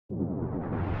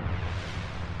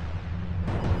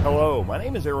Hello, my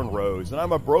name is Aaron Rose, and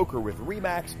I'm a broker with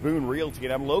RE/MAX Boone Realty,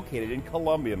 and I'm located in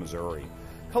Columbia, Missouri.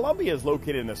 Columbia is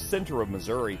located in the center of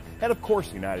Missouri and, of course,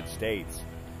 the United States.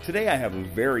 Today I have a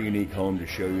very unique home to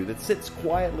show you that sits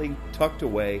quietly tucked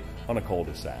away on a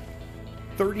cul-de-sac.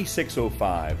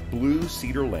 3605 Blue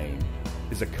Cedar Lane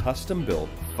is a custom-built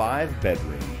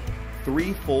 5-bedroom,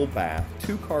 3 full bath,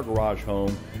 2-car garage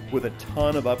home with a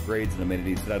ton of upgrades and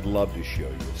amenities that I'd love to show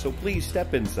you. So please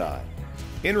step inside.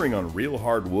 Entering on real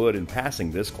hardwood and passing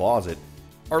this closet,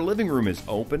 our living room is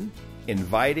open,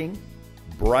 inviting,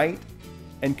 bright,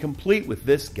 and complete with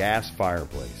this gas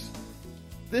fireplace.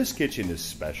 This kitchen is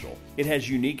special. It has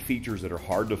unique features that are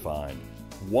hard to find.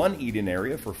 One eat-in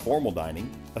area for formal dining,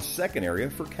 a second area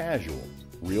for casual,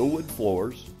 real wood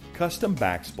floors, custom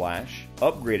backsplash,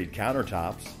 upgraded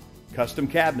countertops, custom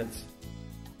cabinets,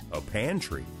 a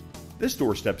pantry. This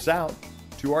door steps out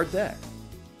to our deck.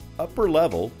 Upper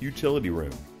level utility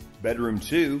room. Bedroom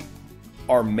 2,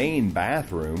 our main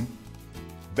bathroom.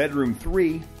 Bedroom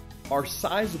 3, our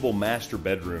sizable master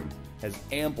bedroom, has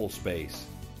ample space.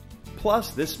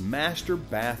 Plus this master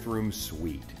bathroom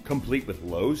suite, complete with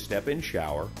low step-in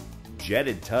shower,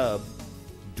 jetted tub,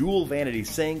 dual vanity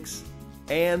sinks,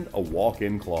 and a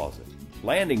walk-in closet.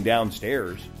 Landing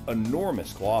downstairs,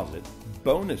 enormous closet,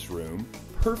 bonus room,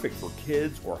 perfect for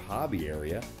kids or hobby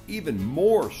area. Even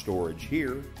more storage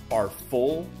here. Our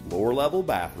full lower level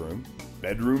bathroom.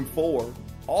 Bedroom 4,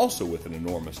 also with an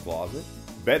enormous closet.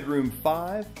 Bedroom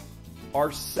 5,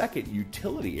 our second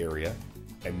utility area.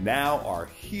 And now our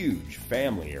huge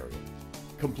family area,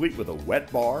 complete with a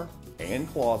wet bar and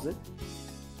closet,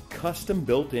 custom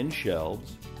built-in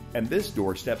shelves, and this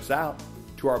door steps out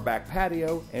to our back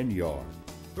patio and yard.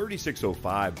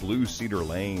 3605 Blue Cedar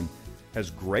Lane has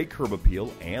great curb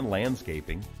appeal and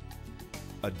landscaping,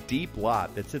 a deep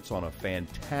lot that sits on a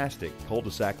fantastic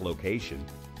cul-de-sac location,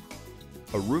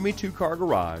 a roomy 2-car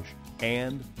garage,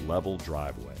 and level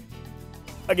driveway.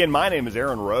 Again, my name is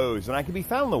Aaron Rose, and I can be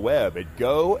found on the web at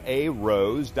goarose.com.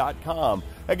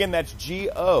 Again, that's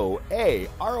GOAROSE.com.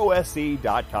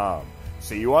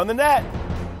 See you on the net.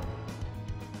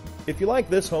 If you like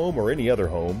this home or any other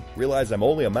home, realize I'm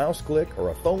only a mouse click or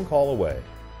a phone call away.